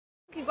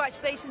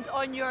Congratulations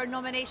on your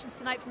nominations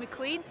tonight for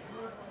McQueen.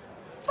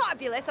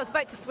 Fabulous, I was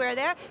about to swear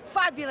there.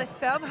 Fabulous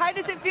film. How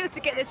does it feel to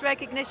get this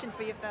recognition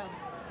for your film?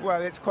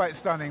 Well, it's quite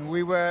stunning.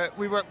 We were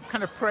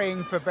kind of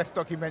praying for best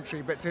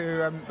documentary, but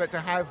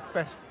to have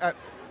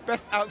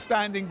best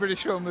outstanding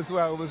British film as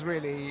well was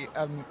really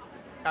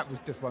that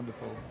was just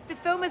wonderful. The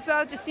film as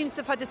well just seems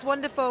to have had this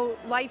wonderful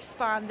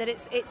lifespan that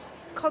it's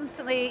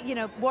constantly, you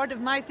know, word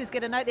of mouth is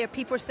getting out there.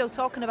 People are still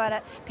talking about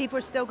it. People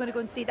are still going to go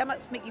and see it. That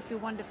must make you feel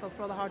wonderful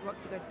for all the hard work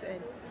you guys put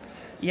in.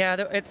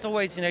 Yeah, it's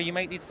always, you know, you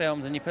make these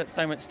films and you put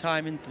so much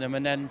time into them,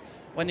 and then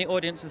when the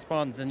audience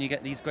responds and you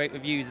get these great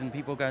reviews and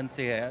people go and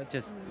see it, it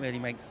just really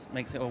makes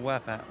it all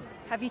worth it.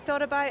 Have you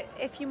thought about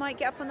if you might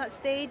get up on that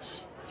stage,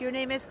 if your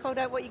name is called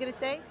out, what you're going to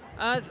say?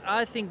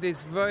 I think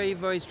there's very,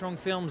 very strong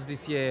films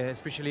this year,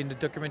 especially in the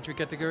documentary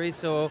category.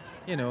 So,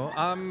 you know,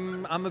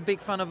 I'm a big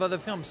fan of other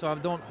films, so I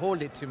don't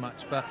hold it too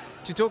much. But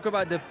to talk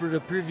about your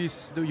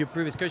previous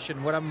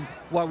question,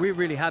 what we're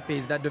really happy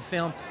is that the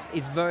film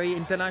is very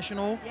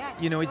international. Yeah,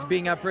 you know, it's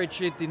being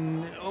appreciated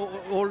in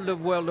all the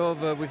world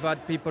over. We've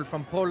had people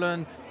from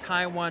Poland,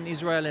 Taiwan,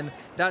 Israel, and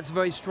that's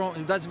very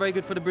strong. That's very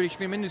good for the British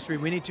film industry.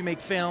 We need to make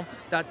film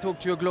that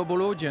talk to a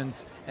global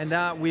audience, and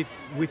that we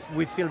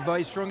feel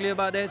very strongly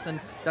about this,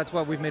 and that's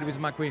what we've made with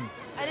McQueen.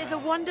 It is a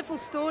wonderful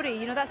story.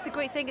 You know, that's the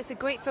great thing. It's a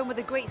great film with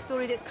a great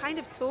story that's kind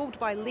of told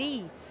by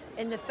Lee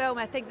in the film.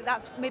 I think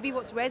that's maybe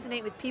what's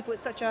resonating with people.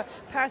 It's such a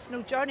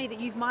personal journey that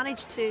you've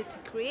managed to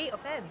create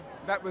of him.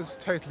 That was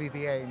totally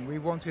the aim. We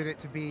wanted it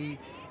to be,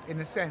 in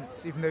a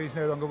sense, even though he's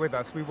no longer with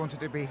us, we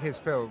wanted it to be his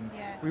film.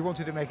 Yeah. We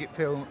wanted to make it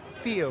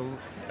feel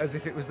as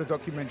if it was the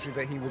documentary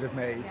that he would have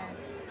made. Yeah.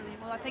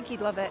 Well, I think he'd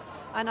love it,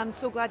 and I'm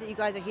so glad that you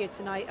guys are here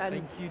tonight.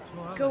 And thank you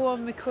to go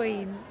on,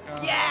 McQueen.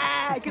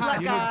 Yeah, good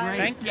luck, guys.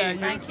 Thank you.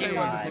 Thank you. So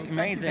wonderful.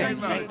 Amazing. Thank you so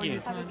much. Thank you.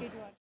 Have a good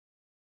one.